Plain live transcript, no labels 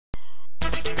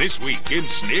This week in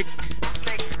Snick.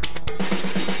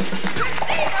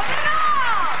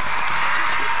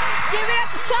 Give it up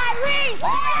for Tyrese!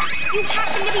 You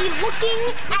happen to be looking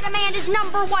at Amanda's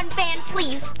 #1 fan,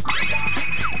 please.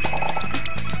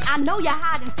 I know you're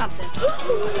hiding something.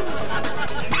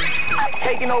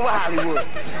 Taking over Hollywood.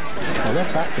 Oh,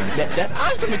 that's asking. That's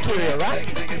asking material, right?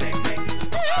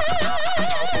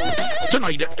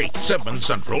 Tonight at 8, 7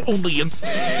 Central, only in...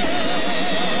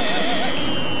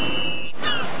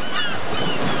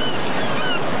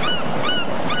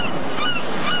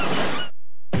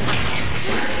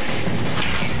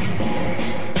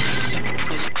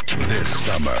 This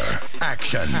summer,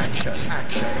 action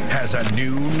has a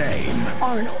new name.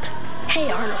 Arnold.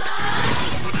 Hey, Arnold.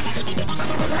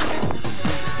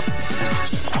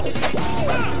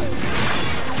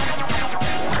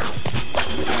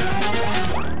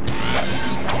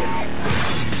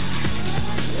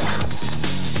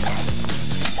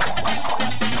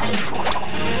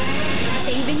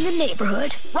 Saving the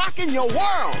neighborhood. Rocking your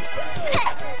world. Hey,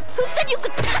 who said you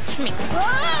could touch me?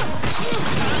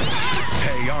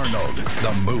 Hey Arnold,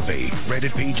 the movie,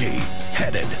 rated PG,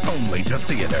 headed only to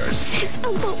theaters. His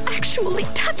elbow actually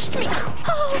touched me.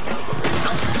 Oh.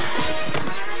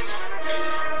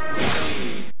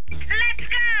 Let's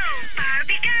go,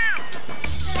 Barbie, go!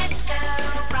 Let's go,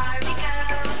 Barbie, go!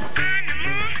 On the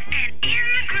move and in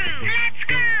the groove. Let's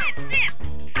go! Snip,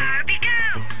 Barbie, go!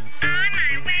 On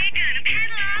my way, gonna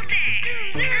pedal all day.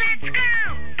 Zoom, zoom. Let's go,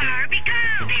 Barbie, go!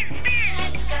 Spin, spin!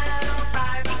 Let's go,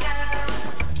 Barbie, go!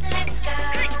 Let's go,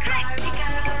 Barbie,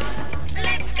 go!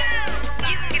 Let's go!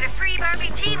 You can get a free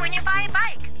Barbie tee when you buy a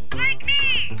bike. Like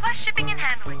me! Plus shipping and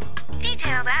handling.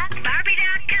 Details at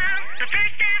Barbie.com. The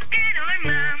first half dad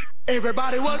or mom.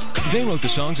 Everybody was... They wrote the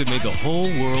songs that made the whole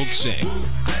world sing.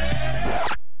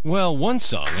 Well, one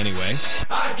song, anyway.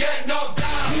 I get knocked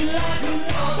down.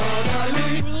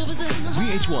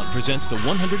 VH1 presents the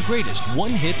 100 greatest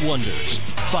one-hit wonders.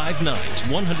 5 nights,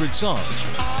 100 songs.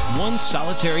 One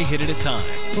solitary hit at a time.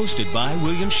 Hosted by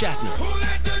William Shatner.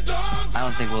 I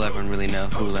don't think we'll ever really know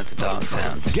who let the dogs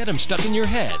out. Get them stuck in your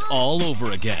head all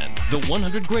over again. The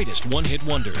 100 greatest one-hit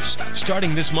wonders.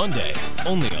 Starting this Monday,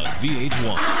 only on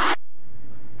VH1.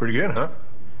 Pretty good, huh?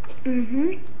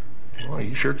 Mm-hmm. Well,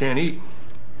 you sure can eat.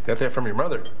 Got that from your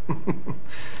mother.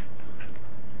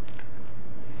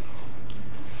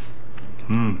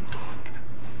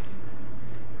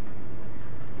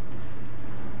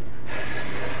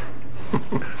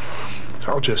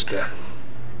 I'll just,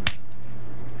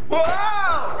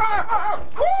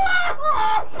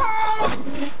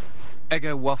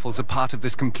 Eggo waffles are part of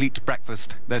this complete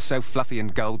breakfast. They're so fluffy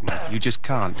and golden, you just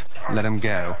can't let them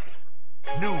go.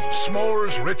 New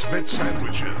s'mores Ritz Bit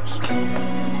sandwiches.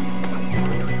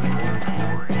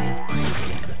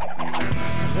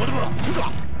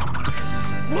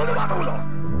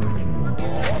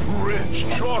 Rich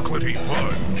chocolatey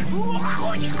fudge.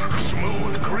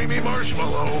 Smooth creamy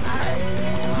marshmallow.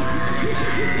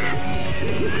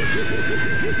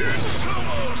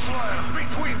 Solo slam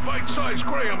between bite-sized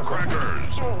graham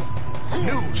crackers.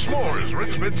 New s'mores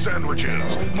Ritz Bit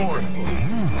sandwiches. More in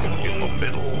the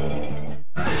middle.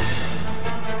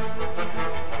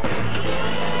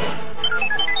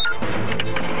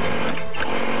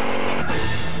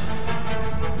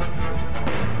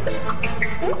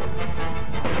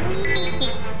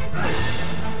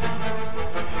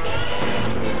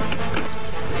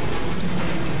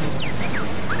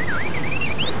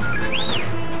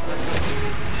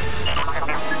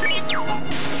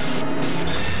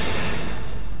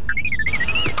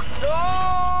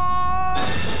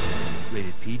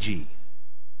 Rated PG.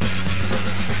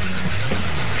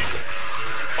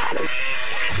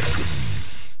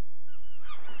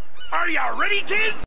 Are you ready, kids?